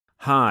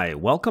Hi,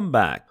 welcome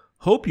back.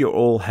 Hope you're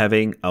all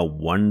having a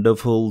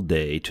wonderful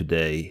day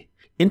today.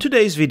 In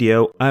today's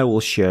video, I will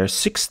share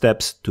 6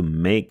 steps to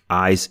make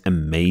eyes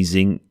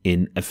amazing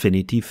in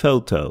Affinity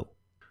Photo.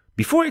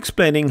 Before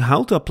explaining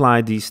how to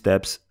apply these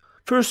steps,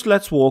 first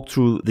let's walk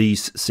through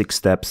these 6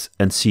 steps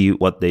and see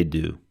what they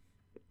do.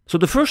 So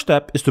the first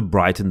step is to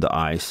brighten the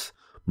eyes.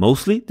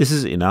 Mostly this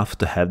is enough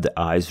to have the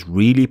eyes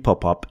really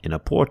pop up in a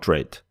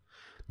portrait.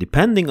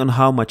 Depending on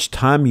how much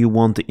time you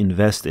want to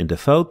invest in the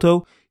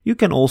photo, you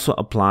can also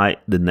apply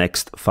the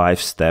next 5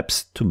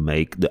 steps to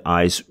make the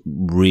eyes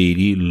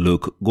really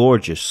look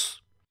gorgeous.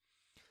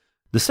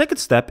 The second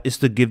step is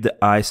to give the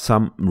eye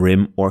some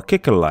rim or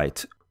kicker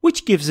light,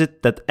 which gives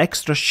it that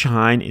extra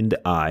shine in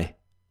the eye.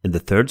 In the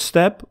third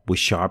step, we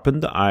sharpen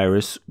the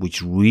iris,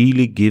 which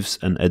really gives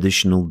an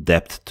additional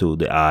depth to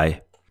the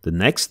eye. The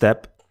next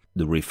step,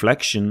 the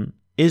reflection,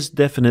 is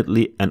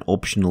definitely an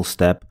optional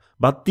step,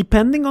 but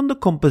depending on the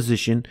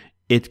composition,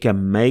 it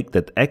can make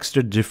that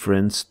extra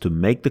difference to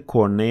make the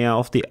cornea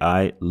of the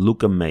eye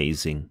look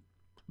amazing.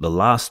 The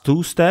last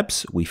 2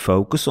 steps, we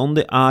focus on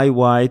the eye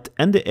white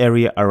and the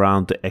area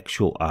around the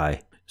actual eye.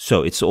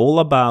 So it's all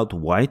about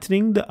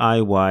whitening the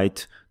eye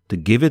white to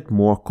give it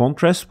more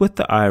contrast with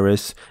the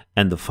iris,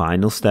 and the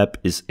final step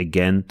is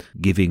again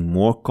giving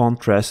more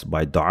contrast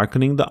by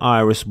darkening the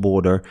iris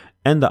border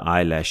and the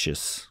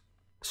eyelashes.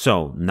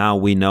 So now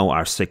we know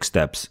our 6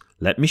 steps.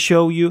 Let me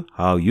show you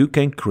how you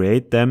can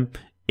create them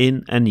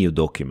in a new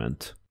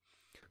document.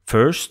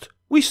 First,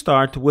 we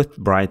start with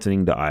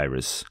brightening the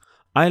iris.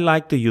 I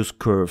like to use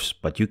curves,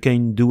 but you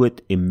can do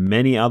it in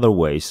many other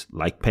ways,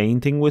 like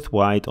painting with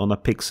white on a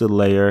pixel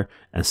layer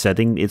and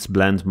setting its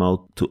blend mode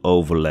to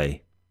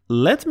overlay.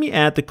 Let me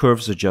add the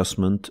curves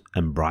adjustment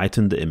and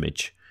brighten the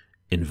image.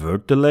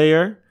 Invert the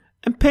layer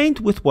and paint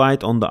with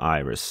white on the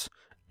iris,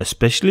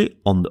 especially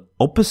on the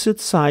opposite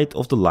side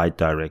of the light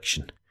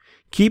direction.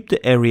 Keep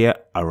the area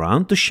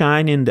around the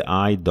shine in the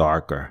eye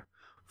darker.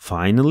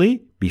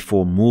 Finally,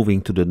 before moving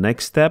to the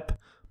next step,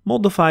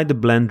 modify the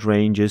blend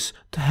ranges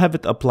to have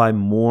it apply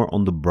more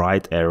on the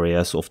bright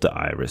areas of the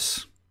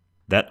iris.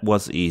 That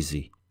was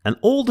easy. And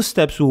all the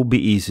steps will be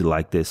easy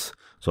like this.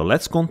 So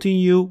let's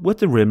continue with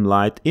the rim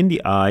light in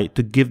the eye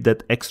to give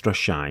that extra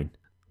shine.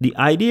 The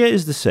idea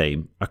is the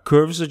same. A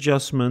curves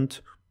adjustment,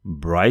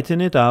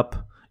 brighten it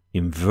up,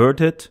 invert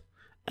it,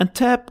 and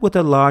tap with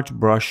a large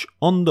brush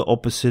on the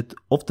opposite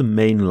of the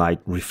main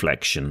light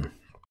reflection.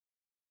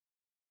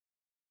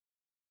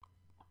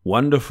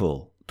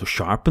 Wonderful! To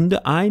sharpen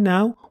the eye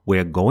now,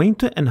 we're going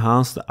to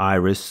enhance the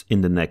iris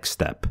in the next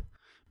step.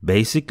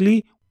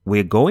 Basically,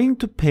 we're going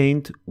to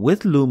paint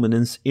with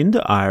luminance in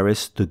the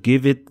iris to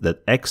give it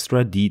that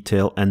extra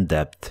detail and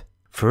depth.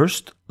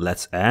 First,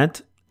 let's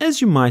add,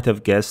 as you might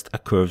have guessed, a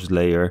curves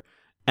layer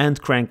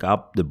and crank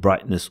up the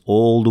brightness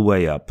all the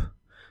way up.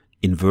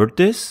 Invert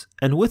this,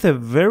 and with a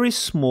very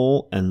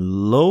small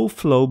and low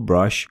flow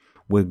brush,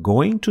 we're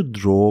going to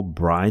draw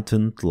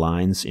brightened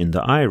lines in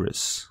the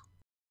iris.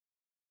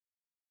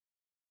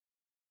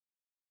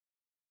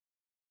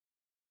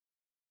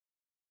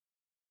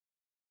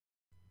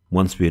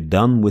 Once we're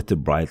done with the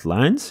bright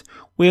lines,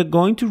 we are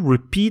going to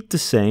repeat the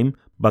same,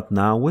 but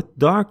now with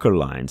darker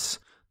lines,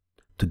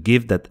 to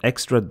give that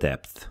extra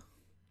depth.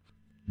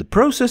 The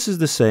process is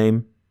the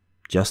same,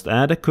 just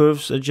add a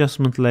curves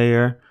adjustment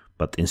layer,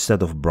 but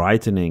instead of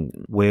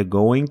brightening, we're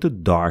going to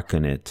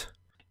darken it,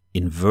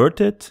 invert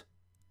it,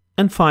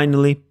 and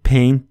finally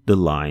paint the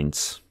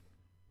lines.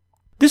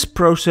 This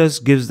process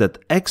gives that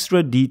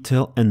extra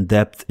detail and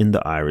depth in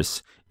the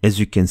iris, as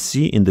you can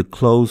see in the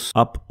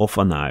close-up of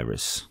an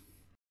iris.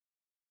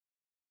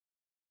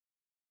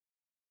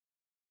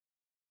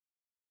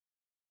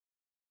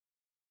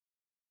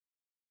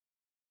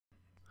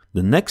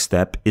 The next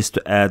step is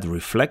to add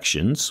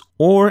reflections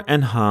or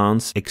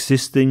enhance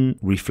existing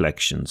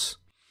reflections.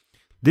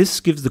 This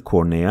gives the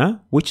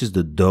cornea, which is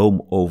the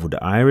dome over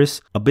the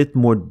iris, a bit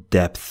more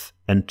depth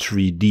and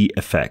 3D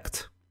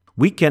effect.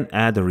 We can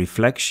add a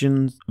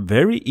reflection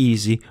very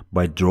easy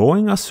by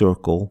drawing a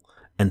circle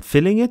and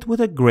filling it with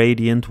a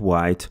gradient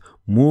white,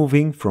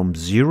 moving from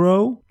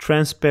 0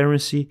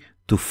 transparency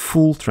to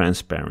full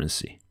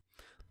transparency.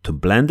 To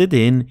blend it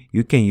in,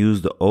 you can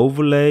use the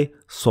overlay,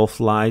 soft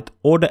light,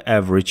 or the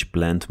average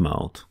blend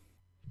mode,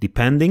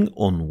 depending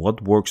on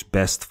what works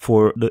best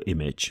for the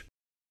image.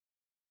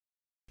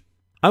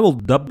 I will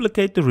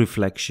duplicate the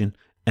reflection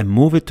and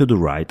move it to the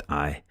right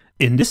eye.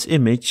 In this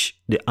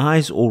image, the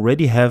eyes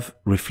already have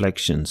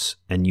reflections,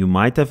 and you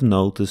might have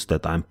noticed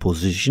that I'm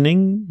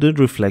positioning the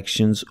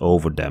reflections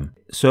over them,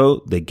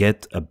 so they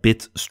get a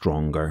bit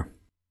stronger.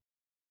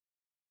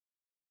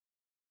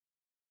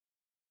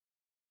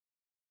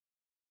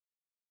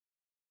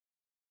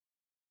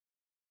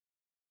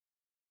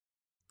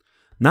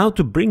 Now,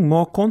 to bring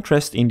more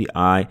contrast in the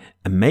eye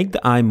and make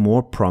the eye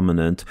more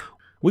prominent,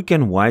 we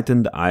can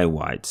whiten the eye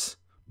whites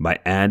by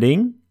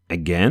adding,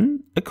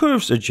 again, a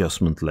curves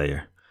adjustment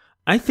layer.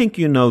 I think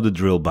you know the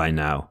drill by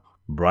now.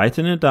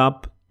 Brighten it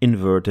up,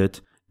 invert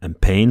it,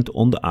 and paint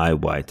on the eye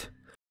white.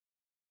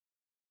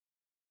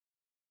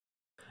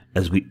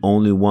 As we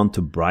only want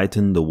to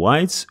brighten the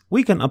whites,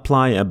 we can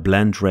apply a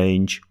blend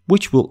range,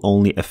 which will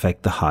only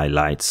affect the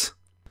highlights.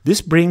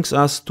 This brings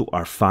us to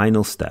our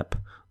final step,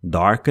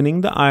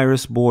 darkening the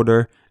iris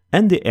border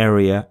and the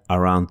area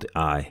around the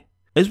eye.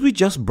 As we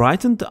just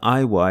brightened the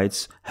eye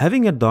whites,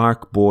 having a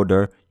dark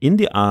border in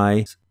the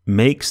eye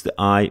makes the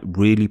eye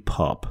really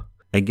pop.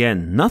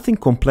 Again, nothing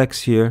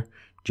complex here,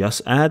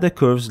 just add a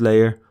curves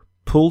layer,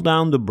 pull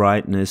down the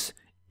brightness,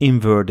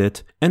 invert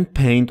it, and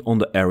paint on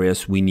the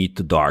areas we need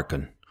to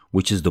darken,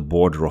 which is the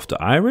border of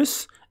the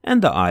iris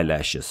and the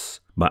eyelashes.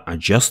 By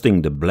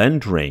adjusting the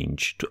blend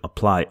range to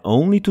apply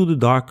only to the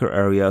darker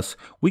areas,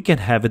 we can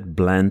have it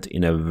blend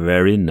in a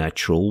very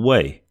natural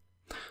way.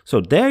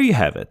 So there you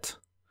have it.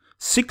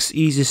 6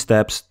 easy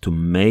steps to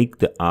make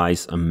the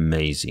eyes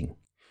amazing.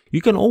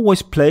 You can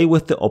always play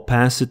with the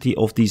opacity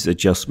of these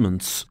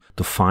adjustments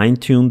to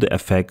fine-tune the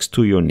effects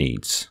to your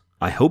needs.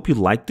 I hope you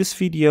liked this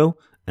video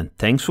and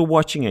thanks for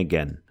watching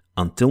again.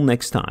 Until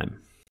next time.